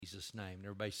Jesus' name. And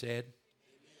everybody said?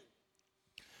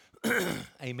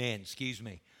 Amen. Excuse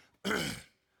me.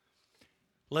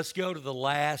 Let's go to the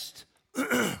last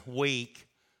week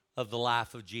of the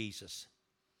life of Jesus.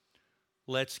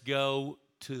 Let's go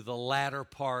to the latter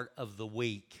part of the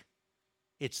week.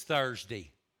 It's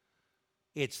Thursday.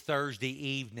 It's Thursday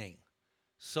evening.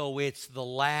 So it's the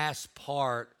last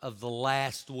part of the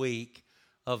last week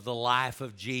of the life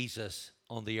of Jesus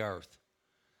on the earth.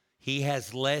 He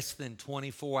has less than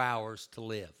 24 hours to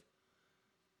live.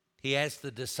 He has the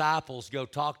disciples go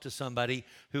talk to somebody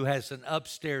who has an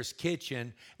upstairs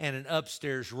kitchen and an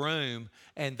upstairs room,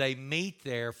 and they meet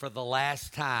there for the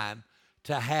last time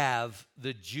to have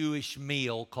the Jewish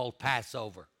meal called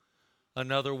Passover.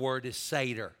 Another word is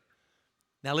Seder.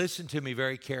 Now listen to me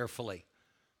very carefully.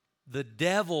 The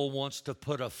devil wants to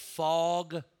put a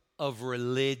fog of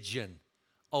religion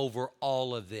over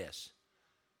all of this.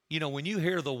 You know, when you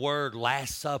hear the word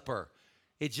Last Supper,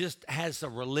 it just has a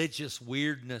religious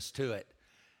weirdness to it.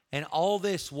 And all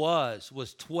this was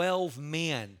 12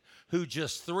 men who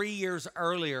just 3 years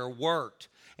earlier worked,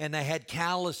 and they had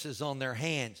calluses on their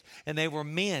hands. And they were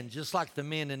men just like the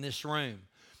men in this room.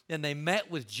 And they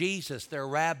met with Jesus, their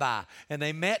rabbi, and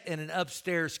they met in an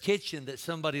upstairs kitchen that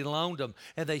somebody loaned them,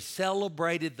 and they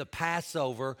celebrated the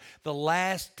Passover the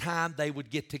last time they would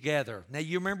get together. Now,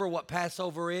 you remember what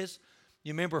Passover is?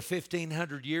 You remember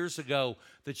 1,500 years ago,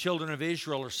 the children of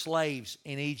Israel are slaves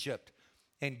in Egypt,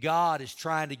 and God is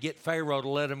trying to get Pharaoh to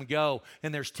let them go,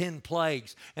 and there's 10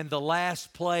 plagues. And the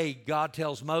last plague, God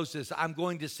tells Moses, I'm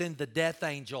going to send the death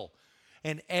angel.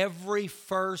 And every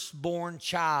firstborn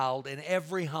child in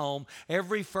every home,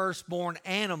 every firstborn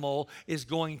animal is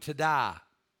going to die.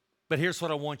 But here's what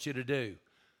I want you to do.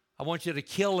 I want you to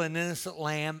kill an innocent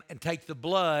lamb and take the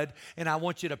blood, and I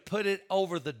want you to put it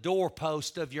over the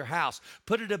doorpost of your house.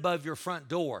 Put it above your front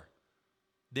door.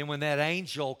 Then when that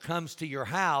angel comes to your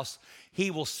house,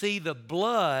 he will see the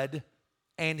blood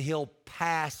and he'll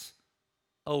pass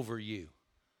over you.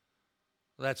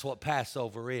 That's what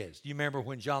Passover is. You remember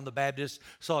when John the Baptist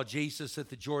saw Jesus at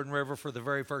the Jordan River for the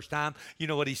very first time? You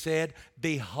know what he said?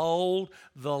 Behold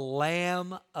the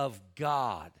Lamb of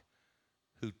God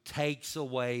who takes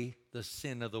away the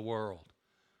sin of the world.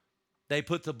 They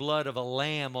put the blood of a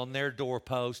lamb on their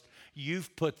doorpost.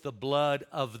 You've put the blood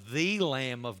of the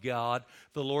Lamb of God,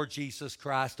 the Lord Jesus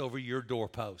Christ, over your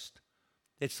doorpost.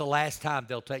 It's the last time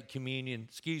they'll take communion,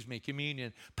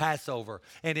 Passover.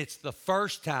 And it's the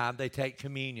first time they take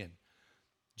communion.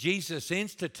 Jesus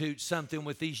institutes something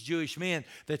with these Jewish men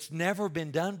that's never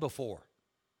been done before.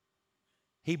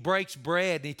 He breaks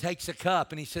bread and he takes a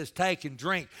cup and he says, take and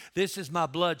drink. This is my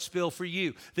blood spilled for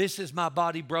you. This is my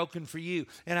body broken for you.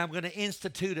 And I'm going to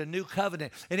institute a new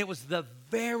covenant. And it was the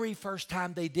very first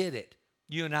time they did it.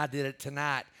 You and I did it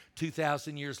tonight.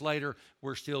 2,000 years later,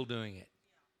 we're still doing it.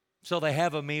 So they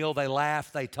have a meal, they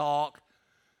laugh, they talk.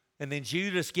 And then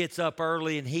Judas gets up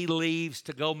early and he leaves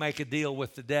to go make a deal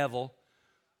with the devil.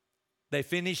 They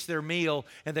finish their meal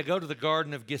and they go to the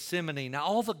Garden of Gethsemane. Now,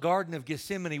 all the Garden of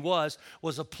Gethsemane was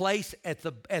a place at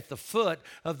the foot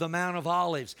of the Mount of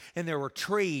Olives. And there were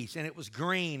trees and it was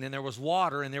green and there was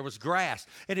water and there was grass.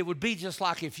 And it would be just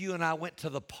like if you and I went to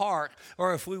the park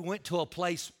or if we went to a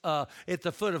place at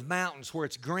the foot of mountains where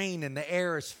it's green and the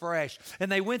air is fresh. And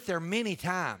they went there many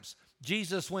times.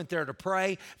 Jesus went there to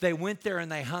pray. They went there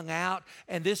and they hung out,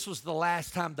 and this was the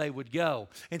last time they would go.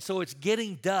 And so it's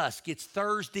getting dusk. It's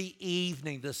Thursday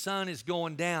evening. The sun is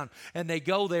going down, and they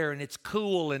go there, and it's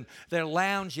cool, and they're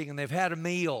lounging, and they've had a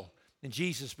meal. And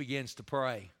Jesus begins to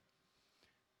pray,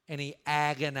 and he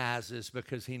agonizes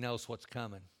because he knows what's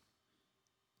coming.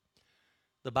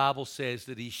 The Bible says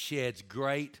that he sheds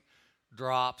great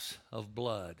drops of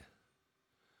blood.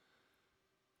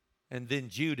 And then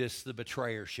Judas, the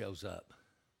betrayer, shows up.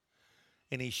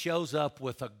 And he shows up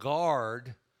with a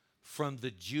guard from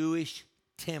the Jewish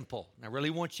temple. And I really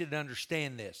want you to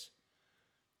understand this.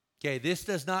 Okay, this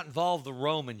does not involve the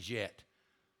Romans yet.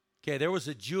 Okay, there was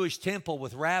a Jewish temple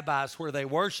with rabbis where they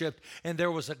worshiped, and there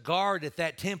was a guard at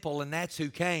that temple, and that's who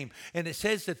came. And it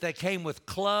says that they came with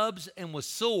clubs and with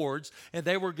swords, and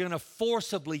they were going to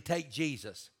forcibly take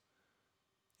Jesus.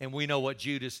 And we know what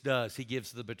Judas does. He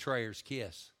gives the betrayer's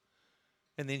kiss.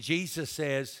 And then Jesus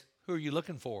says, who are you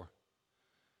looking for?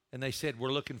 And they said,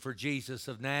 we're looking for Jesus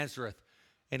of Nazareth.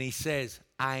 And he says,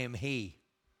 I am he.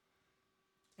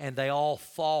 And they all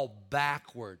fall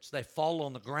backwards. They fall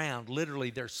on the ground. Literally,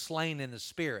 they're slain in the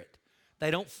spirit. They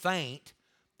don't faint.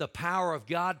 The power of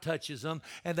God touches them,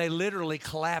 and they literally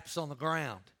collapse on the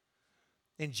ground.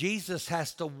 And Jesus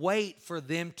has to wait for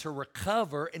them to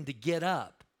recover and to get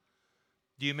up.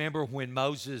 Do you remember when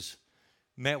Moses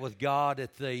met with God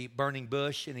at the burning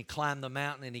bush, and he climbed the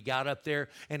mountain, and he got up there,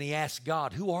 and he asked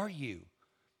God, "Who are you?"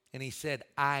 And he said,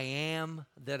 "I am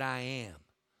that I am."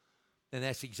 And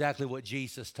that's exactly what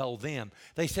Jesus told them.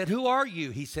 They said, "Who are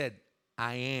you?" He said,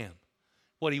 "I am."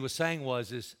 What he was saying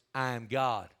was, I am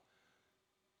God.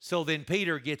 So then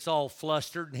Peter gets all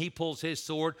flustered, and he pulls his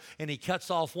sword, and he cuts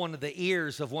off one of the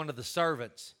ears of one of the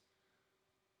servants.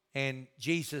 And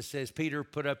Jesus says, "Peter,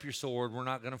 put up your sword. We're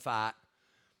not going to fight."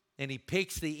 And he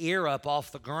picks the ear up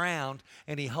off the ground,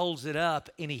 and he holds it up,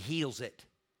 and he heals it.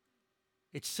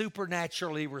 It's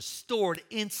supernaturally restored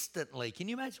instantly. Can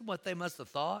you imagine what they must have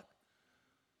thought?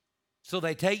 So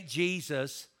they take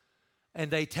Jesus,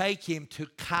 and they take him to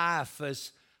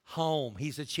Caiaphas' home.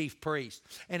 He's a chief priest.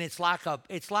 And it's not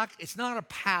a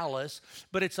palace,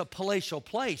 but it's a palatial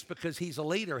place because he's a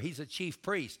leader. He's a chief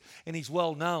priest, and he's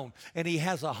well known. And he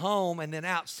has a home, and then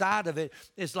outside of it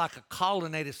is like a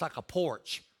colonnade. It's like a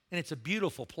porch, and it's a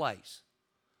beautiful place.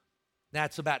 Now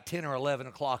it's about 10 or 11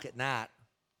 o'clock at night.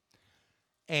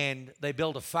 And they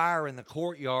build a fire in the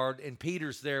courtyard, and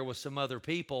Peter's there with some other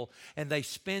people, and they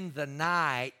spend the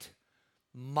night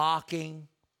mocking,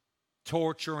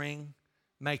 torturing,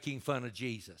 making fun of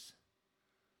Jesus.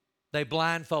 They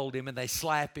blindfold him, and they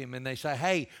slap him, and they say,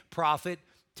 "Hey, prophet,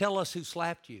 tell us who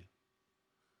slapped you."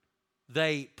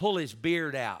 They pull his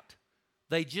beard out.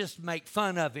 They just make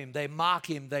fun of him. They mock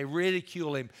him. They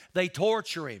ridicule him. They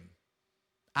torture him.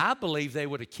 I believe they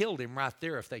would have killed him right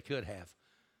there if they could have.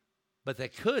 But they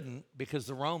couldn't because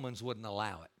the Romans wouldn't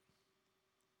allow it.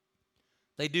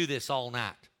 They do this all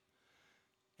night.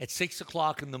 At 6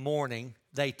 o'clock in the morning,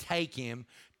 they take him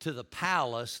to the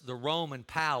palace, the Roman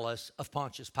palace of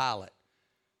Pontius Pilate.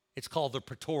 It's called the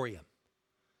Praetorium.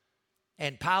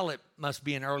 And Pilate must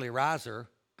be an early riser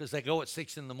because they go at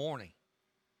 6 in the morning.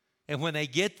 And when they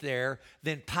get there,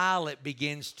 then Pilate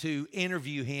begins to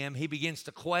interview him. He begins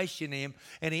to question him,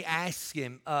 and he asks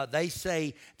him, they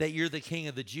say that you're the king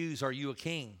of the Jews. Are you a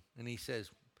king? And he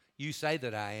says, "You say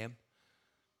that I am."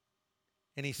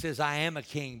 And he says, "I am a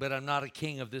king, but I'm not a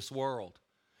king of this world."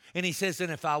 And he says,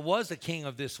 "And if I was a king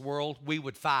of this world, we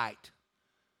would fight."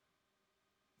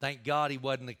 Thank God he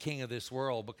wasn't a king of this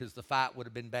world because the fight would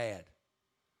have been bad.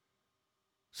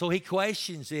 So he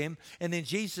questions him, and then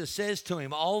Jesus says to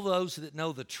him, "All those that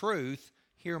know the truth,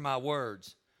 hear my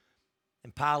words."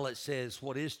 And Pilate says,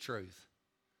 "What is truth?"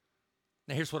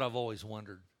 Now here's what I've always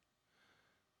wondered.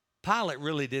 Pilate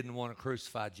really didn't want to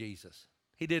crucify Jesus.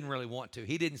 He didn't really want to.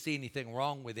 He didn't see anything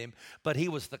wrong with him, but he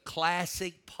was the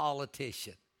classic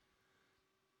politician.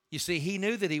 You see, he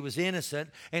knew that he was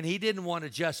innocent, and he didn't want a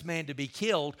just man to be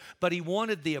killed, but he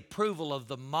wanted the approval of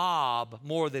the mob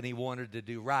more than he wanted to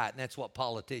do right, and that's what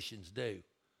politicians do.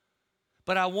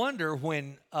 But I wonder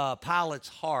when Pilate's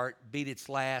heart beat its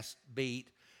last beat,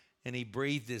 and he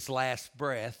breathed his last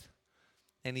breath,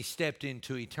 and he stepped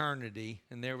into eternity,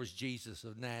 and there was Jesus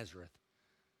of Nazareth.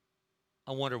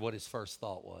 I wonder what his first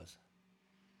thought was.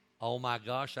 Oh my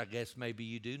gosh, I guess maybe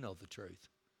you do know the truth.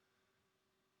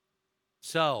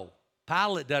 So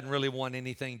Pilate doesn't really want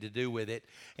anything to do with it.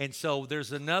 And so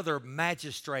there's another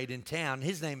magistrate in town.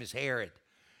 His name is Herod.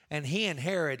 And he and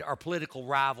Herod are political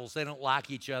rivals. They don't like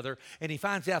each other. And he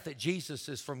finds out that Jesus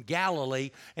is from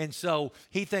Galilee. And so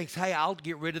he thinks, "Hey, I'll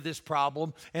get rid of this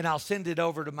problem, and I'll send it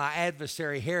over to my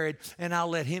adversary Herod, and I'll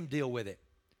let him deal with it."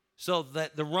 So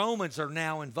that the Romans are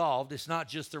now involved. It's not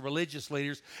just the religious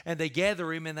leaders. And they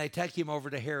gather him, and they take him over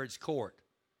to Herod's court.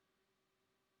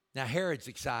 Now Herod's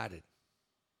excited.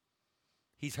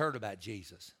 He's heard about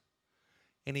Jesus,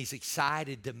 and he's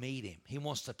excited to meet him. He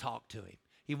wants to talk to him.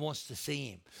 He wants to see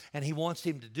him, and he wants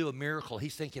him to do a miracle.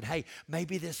 He's thinking, "Hey,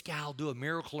 maybe this guy will do a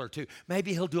miracle or two.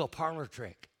 Maybe he'll do a parlor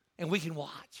trick, and we can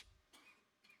watch."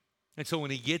 And so when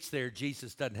he gets there,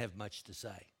 Jesus doesn't have much to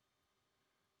say.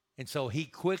 And so he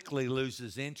quickly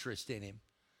loses interest in him.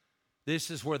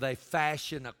 This is where they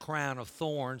fashion a crown of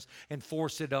thorns and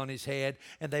force it on his head,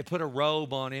 and they put a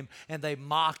robe on him, and they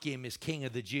mock him as king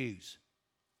of the Jews.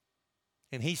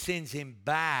 And he sends him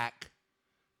back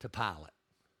to Pilate.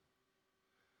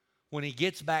 When he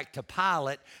gets back to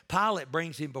Pilate, Pilate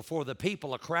brings him before the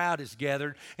people. A crowd is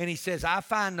gathered, and he says, "I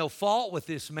find no fault with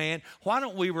this man. Why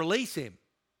don't we release him?"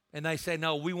 And they say,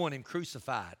 "No, we want him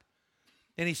crucified."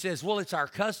 And he says, "Well, it's our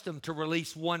custom to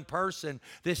release one person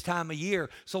this time of year,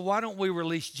 so why don't we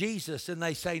release Jesus?" And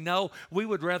they say, "No, we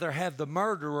would rather have the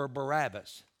murderer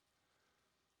Barabbas."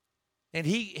 And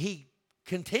he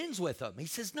contends with them. He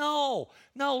says, no,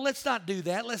 let's not do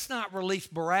that. Let's not release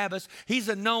Barabbas. He's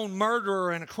a known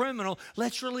murderer and a criminal.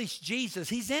 Let's release Jesus.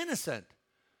 He's innocent.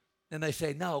 And they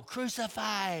say, "No,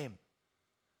 crucify him."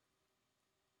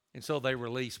 And so they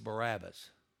release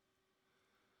Barabbas.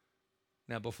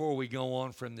 Now, before we go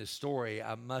on from this story,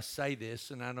 I must say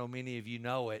this, and I know many of you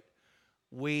know it.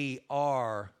 We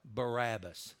are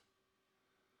Barabbas.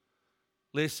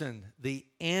 Listen, the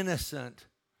innocent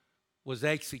was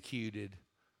executed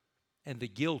and the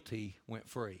guilty went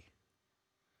free.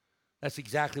 That's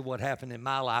exactly what happened in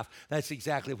my life. That's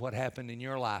exactly what happened in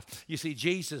your life. You see,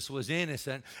 Jesus was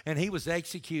innocent, and he was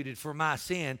executed for my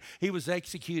sin. He was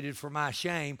executed for my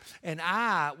shame, and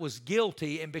I was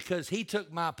guilty, and because he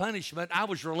took my punishment, I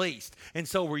was released, and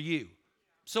so were you.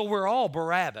 So we're all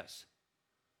Barabbas.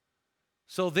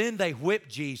 So then they whipped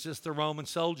Jesus, the Roman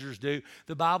soldiers do.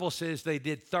 The Bible says they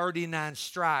did 39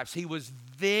 stripes. He was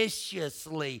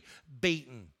viciously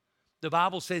beaten. The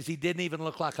Bible says he didn't even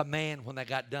look like a man when they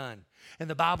got done. And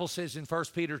the Bible says in 1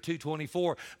 Peter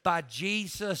 2:24, by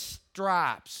Jesus'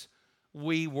 stripes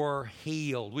we were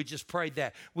healed. We just prayed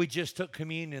that. We just took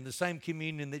communion, the same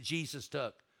communion that Jesus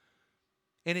took.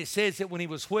 And it says that when he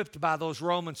was whipped by those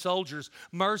Roman soldiers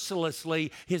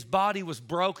mercilessly, his body was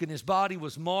broken, his body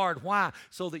was marred. Why?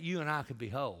 So that you and I could be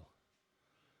whole.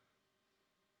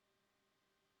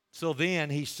 So then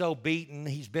he's so beaten,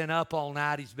 he's been up all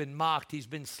night, he's been mocked, he's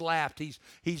been slapped,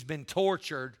 he's been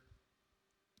tortured.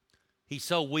 He's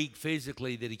so weak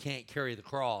physically that he can't carry the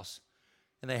cross.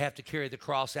 And they have to carry the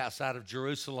cross outside of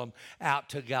Jerusalem out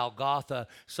to Golgotha.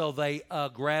 So they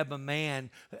grab a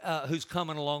man who's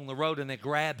coming along the road, and they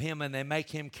grab him and they make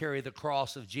him carry the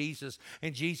cross of Jesus.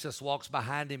 And Jesus walks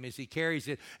behind him as he carries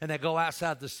it. And they go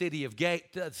outside the city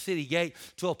gate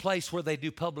to a place where they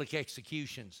do public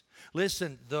executions.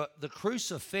 Listen, the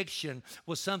crucifixion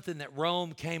was something that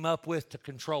Rome came up with to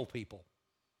control people.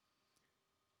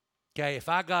 Okay, if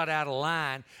I got out of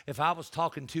line, if I was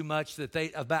talking too much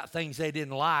about things they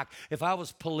didn't like, if I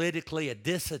was politically a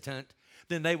dissident,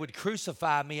 then they would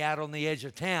crucify me out on the edge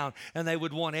of town, and they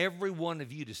would want every one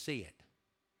of you to see it.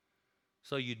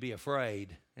 So you'd be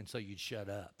afraid, and so you'd shut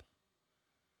up.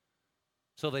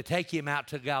 So they take him out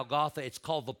to Golgotha. It's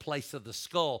called the place of the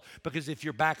skull, because if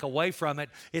you're back away from it,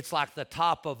 it's like the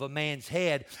top of a man's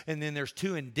head, and then there's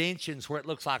two indentions where it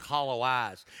looks like hollow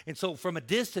eyes. And so from a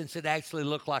distance, it actually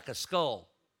looked like a skull.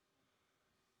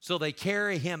 So they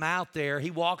carry him out there.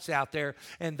 He walks out there,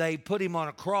 and they put him on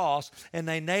a cross, and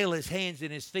they nail his hands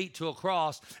and his feet to a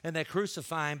cross, and they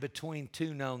crucify him between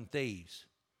two known thieves.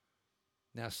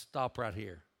 Now stop right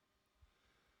here.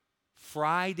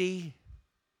 Friday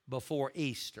before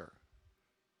Easter,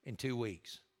 in 2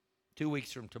 weeks, 2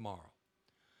 weeks from tomorrow,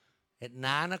 at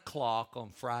 9 o'clock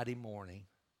on Friday morning,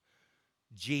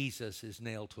 Jesus is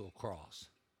nailed to a cross.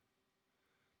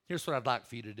 Here's what I'd like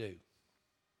for you to do.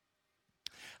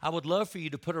 I would love for you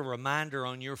to put a reminder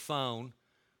on your phone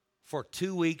for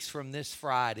 2 weeks from this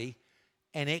Friday,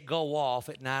 and it go off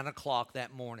at 9 o'clock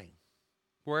that morning.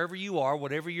 Wherever you are,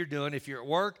 whatever you're doing, if you're at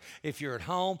work, if you're at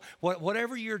home,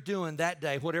 whatever you're doing that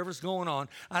day, whatever's going on,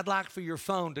 I'd like for your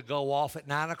phone to go off at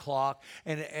 9 o'clock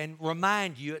and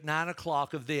remind you at 9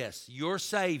 o'clock of this. Your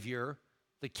Savior,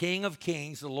 the King of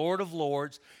Kings, the Lord of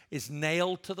Lords, is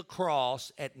nailed to the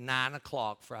cross at 9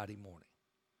 o'clock Friday morning.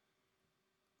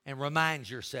 And remind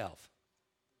yourself.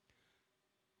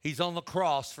 He's on the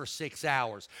cross for 6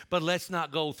 hours. But let's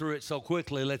not go through it so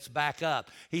quickly. Let's back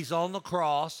up. He's on the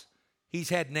cross. He's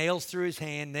had nails through his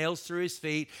hand, nails through his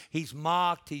feet. He's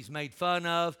mocked. He's made fun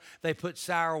of. They put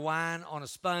sour wine on a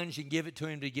sponge and give it to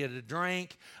him to get a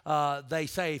drink. They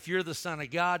say, if you're the Son of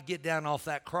God, get down off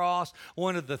that cross.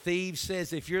 One of the thieves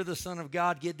says, if you're the Son of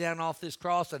God, get down off this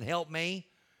cross and help me.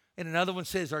 And another one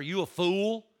says, are you a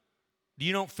fool? Do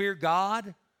you don't fear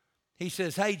God? He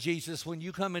says, hey, Jesus, when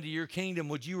you come into your kingdom,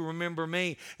 would you remember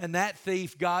me? And that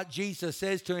thief, Jesus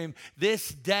says to him, this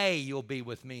day you'll be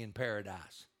with me in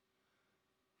paradise.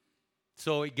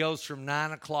 So it goes from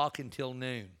 9 o'clock until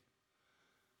noon.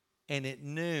 And at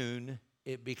noon,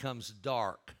 it becomes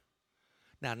dark.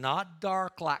 Now, not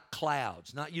dark like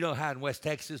clouds. Not, you know how in West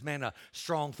Texas, man, a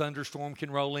strong thunderstorm can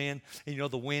roll in,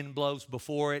 and the wind blows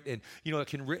before it, and it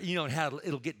can, how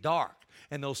it'll get dark.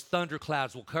 And those thunder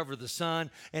clouds will cover the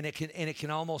sun, and it can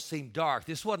almost seem dark.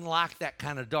 This wasn't like that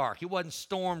kind of dark. It wasn't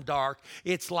storm dark.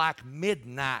 It's like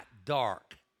midnight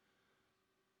dark.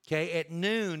 Okay, at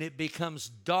noon, it becomes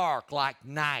dark like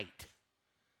night.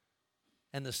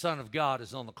 And the Son of God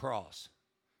is on the cross.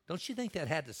 Don't you think that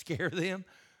had to scare them?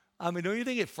 I mean, don't you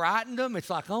think it frightened them?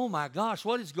 It's like, oh my gosh,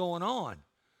 what is going on?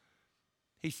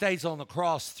 He stays on the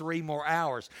cross 3 more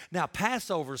hours. Now,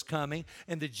 Passover's coming,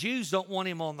 and the Jews don't want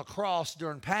him on the cross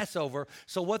during Passover.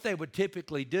 So what they would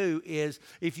typically do is,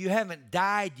 if you haven't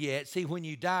died yet, see, when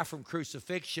you die from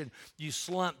crucifixion, you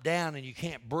slump down and you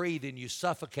can't breathe and you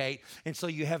suffocate. And so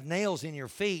you have nails in your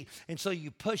feet. And so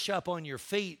you push up on your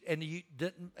feet, and you,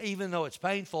 even though it's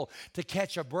painful, to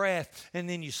catch a breath, and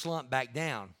then you slump back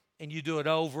down. And you do it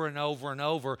over and over and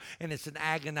over, and it's an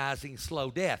agonizing,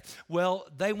 slow death. Well,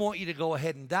 they want you to go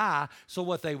ahead and die, so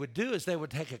what they would do is they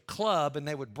would take a club and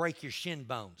they would break your shin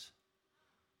bones.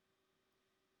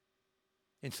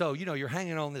 And so, you're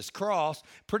hanging on this cross,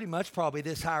 pretty much probably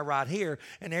this high right here,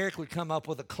 and Eric would come up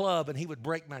with a club and he would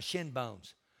break my shin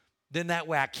bones. Then that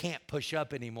way I can't push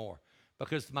up anymore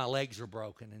because my legs are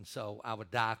broken, and so I would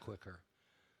die quicker.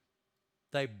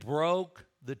 They broke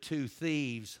the 2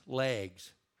 thieves'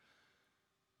 legs.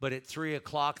 But at 3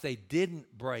 o'clock, they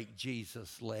didn't break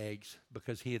Jesus' legs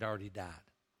because he had already died.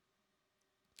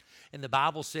 And the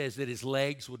Bible says that his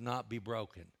legs would not be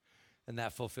broken, and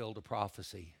that fulfilled a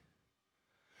prophecy.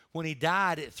 When he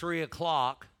died at 3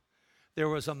 o'clock, there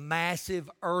was a massive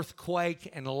earthquake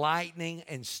and lightning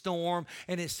and storm,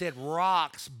 and it said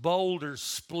rocks, boulders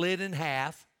split in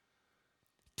half.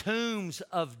 Tombs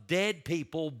of dead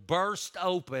people burst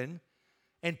open,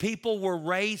 and people were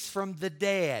raised from the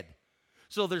dead.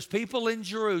 So there's people in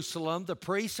Jerusalem. The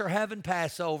priests are having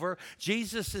Passover.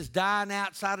 Jesus is dying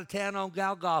outside of town on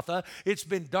Golgotha. It's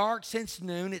been dark since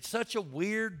noon. It's such a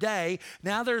weird day.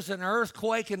 Now there's an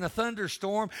earthquake and a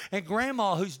thunderstorm, and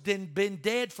Grandma, who's been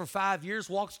dead for 5 years,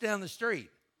 walks down the street.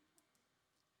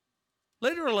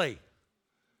 Literally,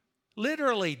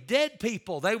 dead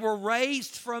people. They were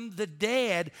raised from the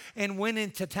dead and went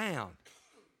into town.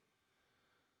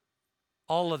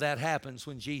 All of that happens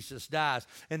when Jesus dies.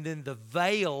 And then the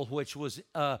veil, which was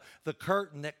the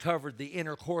curtain that covered the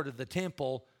inner court of the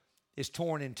temple, is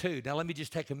torn in 2. Now, let me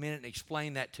just take a minute and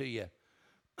explain that to you.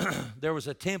 There was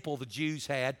a temple the Jews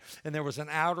had, and there was an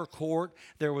outer court,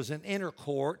 there was an inner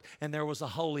court, and there was a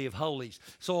Holy of Holies.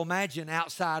 So imagine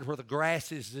outside where the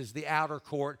grass is the outer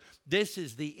court. This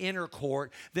is the inner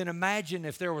court. Then imagine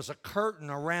if there was a curtain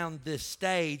around this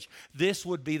stage, this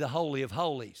would be the Holy of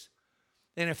Holies.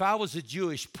 And if I was a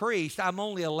Jewish priest, I'm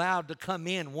only allowed to come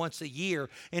in once a year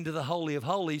into the Holy of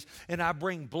Holies, and I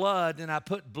bring blood, and I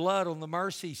put blood on the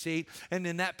mercy seat, and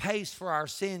then that pays for our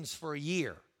sins for a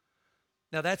year.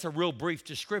 Now, that's a real brief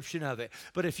description of it.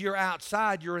 But if you're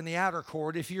outside, you're in the outer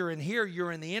court. If you're in here,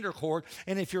 you're in the inner court.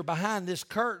 And if you're behind this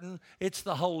curtain, it's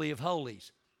the Holy of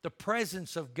Holies. The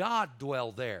presence of God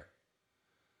dwelled there.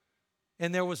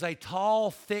 And there was a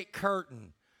tall, thick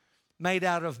curtain made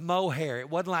out of mohair. It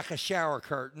wasn't like a shower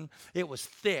curtain. It was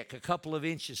thick, a couple of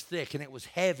inches thick, and it was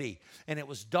heavy, and it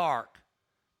was dark.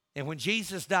 And when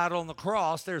Jesus died on the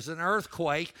cross, there's an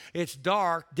earthquake. It's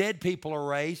dark. Dead people are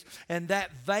raised. And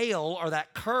that veil or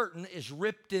that curtain is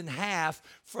ripped in half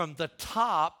from the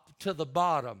top to the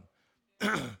bottom.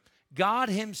 God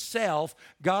himself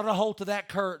got a hold of that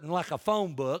curtain like a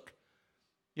phone book.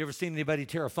 You ever seen anybody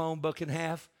tear a phone book in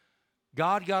half?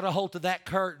 God got a hold of that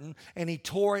curtain, and he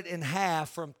tore it in half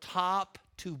from top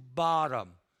to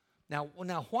bottom. Now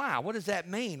why? What does that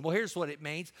mean? Well, here's what it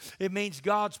means. It means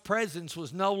God's presence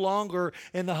was no longer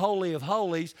in the Holy of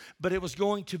Holies, but it was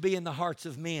going to be in the hearts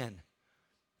of men.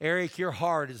 Eric, your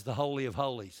heart is the Holy of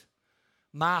Holies.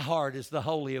 My heart is the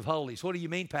Holy of Holies. What do you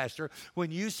mean, Pastor? When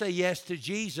you say yes to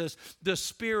Jesus, the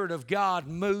Spirit of God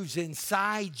moves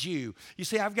inside you. You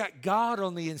see, I've got God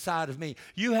on the inside of me.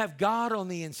 You have God on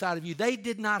the inside of you. They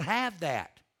did not have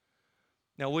that.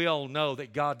 Now, we all know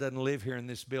that God doesn't live here in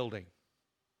this building.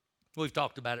 We've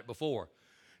talked about it before.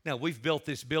 Now, we've built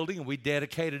this building and we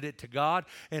dedicated it to God,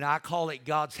 and I call it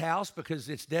God's house because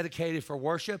it's dedicated for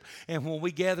worship. And when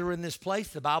we gather in this place,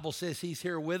 the Bible says he's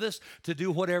here with us to do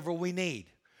whatever we need.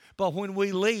 But when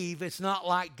we leave, it's not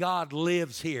like God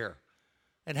lives here.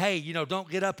 And hey, don't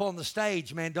get up on the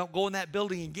stage, man. Don't go in that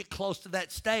building and get close to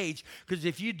that stage, because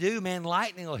if you do, man,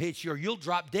 lightning will hit you or you'll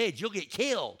drop dead. You'll get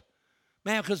killed.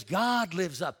 Man, because God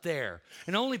lives up there,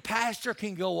 and only pastor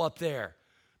can go up there.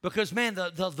 Because, man,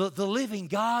 the living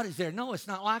God is there. No, it's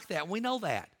not like that. We know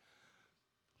that.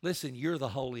 Listen, you're the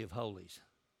Holy of Holies.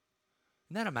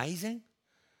 Isn't that amazing?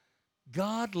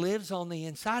 God lives on the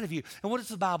inside of you. And what does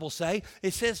the Bible say?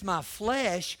 It says, my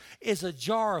flesh is a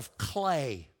jar of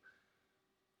clay.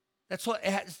 That's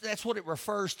what it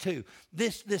refers to.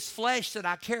 This flesh that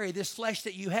I carry, this flesh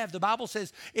that you have, the Bible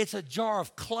says it's a jar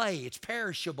of clay. It's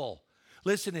perishable.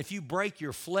 Listen, if you break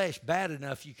your flesh bad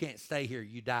enough, you can't stay here.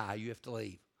 You die. You have to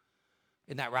leave.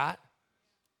 Isn't that right?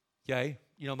 Okay.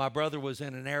 My brother was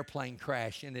in an airplane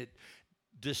crash, and it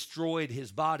destroyed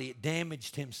his body. It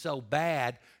damaged him so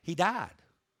bad, he died.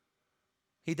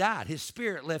 He died. His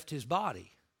spirit left his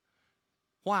body.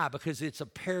 Why? Because it's a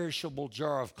perishable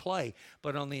jar of clay,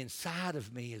 but on the inside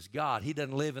of me is God. He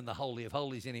doesn't live in the Holy of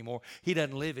Holies anymore. He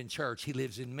doesn't live in church. He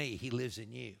lives in me. He lives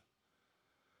in you.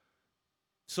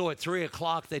 So at 3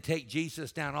 o'clock, they take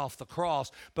Jesus down off the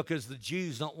cross because the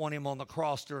Jews don't want him on the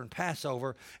cross during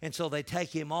Passover. And so they take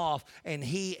him off, and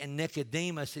he and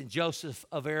Nicodemus and Joseph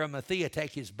of Arimathea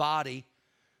take his body,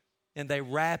 and they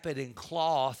wrap it in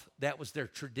cloth. That was their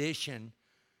tradition.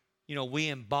 You know, we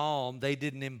embalm. They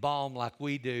didn't embalm like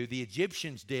we do. The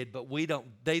Egyptians did, but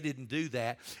they didn't do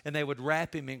that. And they would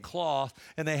wrap him in cloth,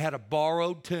 and they had a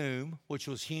borrowed tomb, which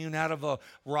was hewn out of a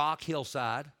rock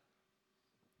hillside.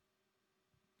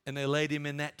 And they laid him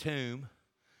in that tomb,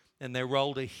 and they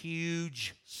rolled a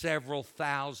huge, several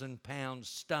thousand-pound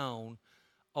stone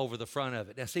over the front of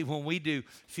it. Now, see, when we do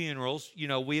funerals, you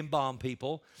know, we embalm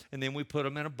people, and then we put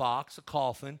them in a box, a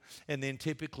coffin, and then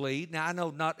typically, now I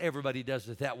know not everybody does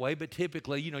it that way, but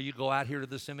typically, you know, you go out here to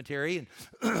the cemetery, and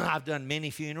I've done many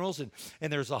funerals, and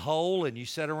there's a hole, and you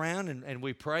sit around, and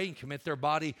we pray and commit their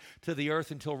body to the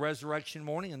earth until resurrection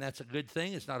morning, and that's a good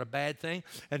thing. It's not a bad thing.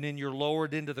 And then you're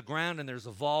lowered into the ground, and there's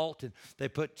a vault, and they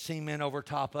put cement over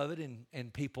top of it,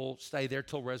 and people stay there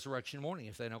till resurrection morning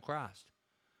if they know Christ.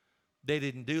 They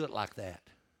didn't do it like that.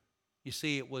 You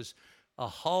see, it was a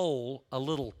hole, a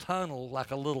little tunnel, like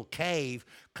a little cave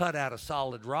cut out of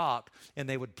solid rock, and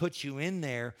they would put you in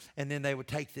there, and then they would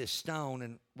take this stone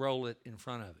and roll it in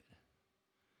front of it.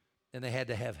 And they had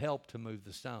to have help to move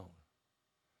the stone.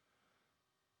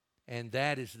 And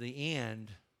that is the end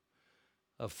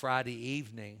of Friday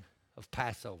evening of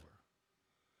Passover.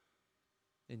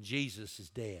 And Jesus is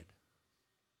dead.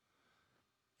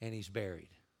 And he's buried.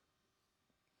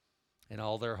 And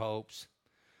all their hopes,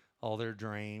 all their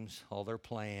dreams, all their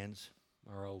plans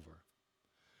are over.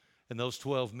 And those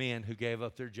 12 men who gave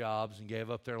up their jobs and gave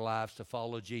up their lives to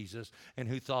follow Jesus and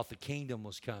who thought the kingdom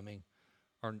was coming,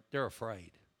 they're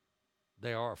afraid.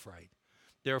 They are afraid.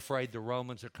 They're afraid the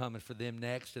Romans are coming for them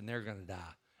next and they're going to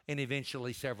die. And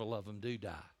eventually several of them do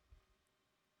die.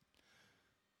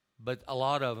 But a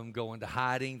lot of them go into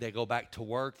hiding. They go back to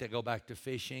work. They go back to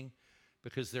fishing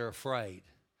because they're afraid.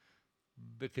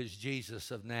 Because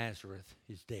Jesus of Nazareth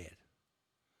is dead.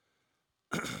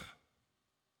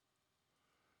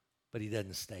 But he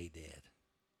doesn't stay dead.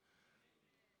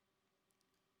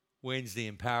 Wednesday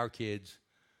in Power Kids,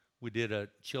 we did a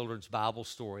children's Bible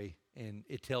story, and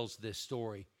it tells this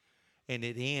story. And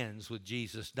it ends with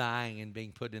Jesus dying and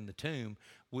being put in the tomb.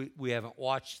 We haven't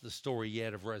watched the story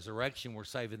yet of resurrection. We're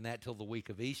saving that till the week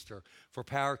of Easter for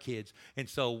Power Kids. And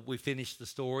so we finished the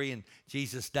story, and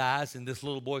Jesus dies, and this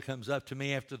little boy comes up to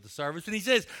me after the service, and he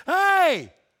says,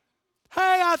 Hey,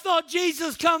 I thought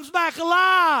Jesus comes back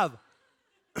alive.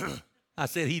 I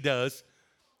said, He does.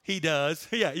 He does.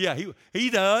 Yeah, he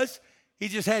does. He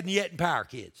just hadn't yet in Power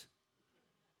Kids.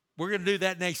 We're going to do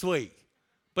that next week.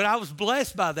 But I was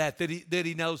blessed by that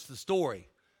he knows the story.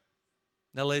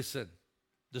 Now listen,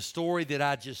 the story that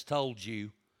I just told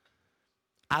you,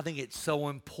 I think it's so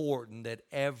important that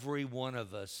every one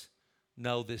of us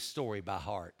know this story by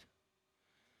heart.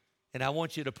 And I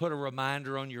want you to put a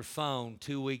reminder on your phone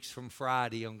 2 weeks from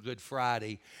Friday, on Good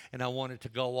Friday, and I want it to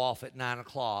go off at 9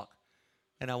 o'clock.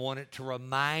 And I want it to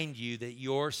remind you that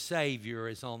your Savior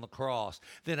is on the cross.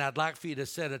 Then I'd like for you to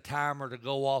set a timer to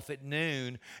go off at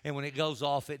noon. And when it goes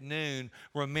off at noon,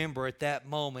 remember at that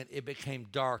moment it became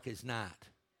dark as night.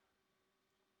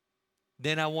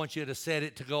 Then I want you to set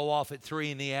it to go off at 3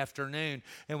 in the afternoon.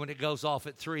 And when it goes off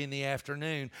at 3 in the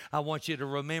afternoon, I want you to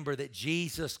remember that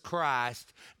Jesus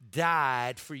Christ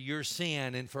died for your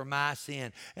sin and for my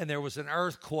sin. And there was an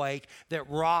earthquake, that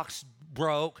rocks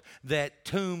broke, that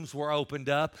tombs were opened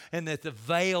up, and that the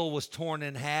veil was torn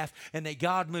in half, and that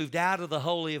God moved out of the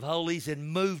Holy of Holies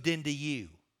and moved into you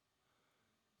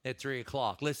at 3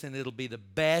 o'clock. Listen, it'll be the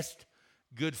best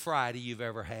Good Friday you've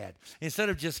ever had. Instead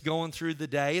of just going through the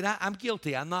day, and I'm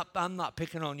guilty. I'm not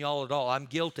picking on y'all at all. I'm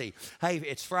guilty. Hey,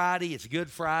 it's Friday. It's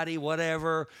Good Friday,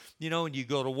 whatever. You know, and you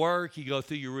go to work. You go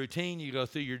through your routine. You go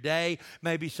through your day.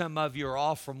 Maybe some of you are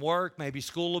off from work. Maybe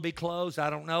school will be closed. I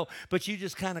don't know. But you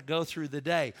just kind of go through the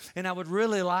day. And I would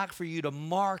really like for you to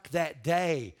mark that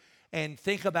day and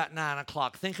think about 9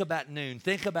 o'clock. Think about noon.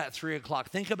 Think about 3 o'clock.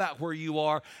 Think about where you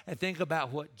are, and think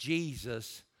about what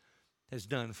Jesus has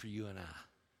done for you and I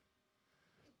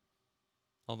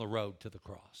on the road to the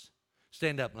cross.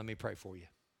 Stand up and let me pray for you.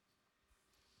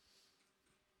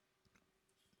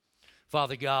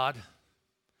 Father God,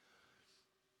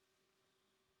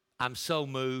 I'm so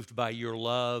moved by your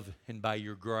love and by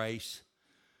your grace.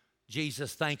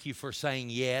 Jesus, thank you for saying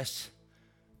yes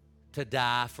to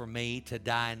die for me, to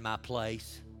die in my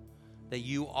place. That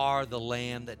you are the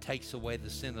Lamb that takes away the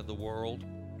sin of the world.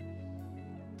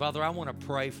 Father, I want to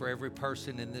pray for every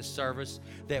person in this service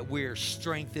that we're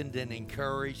strengthened and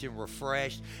encouraged and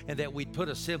refreshed, and that we'd put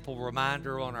a simple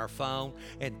reminder on our phone,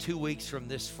 and 2 weeks from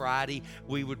this Friday,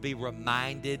 we would be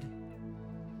reminded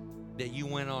that you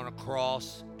went on a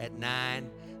cross at 9,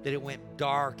 that it went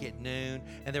dark at noon,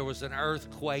 and there was an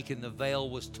earthquake and the veil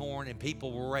was torn and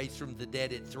people were raised from the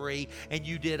dead at 3, and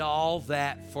you did all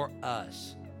that for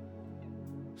us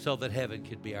so that heaven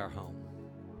could be our home.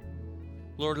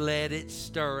 Lord, let it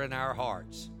stir in our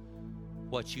hearts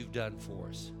what you've done for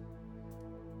us.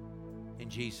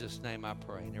 In Jesus' name I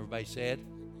pray. And everybody said,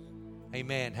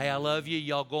 amen. Hey, I love you.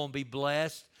 Y'all go and be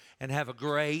blessed and have a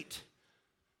great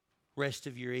rest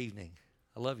of your evening.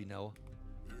 I love you, Noah.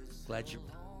 Glad you're...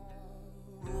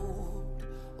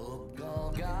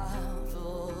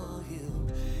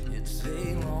 It's a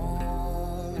long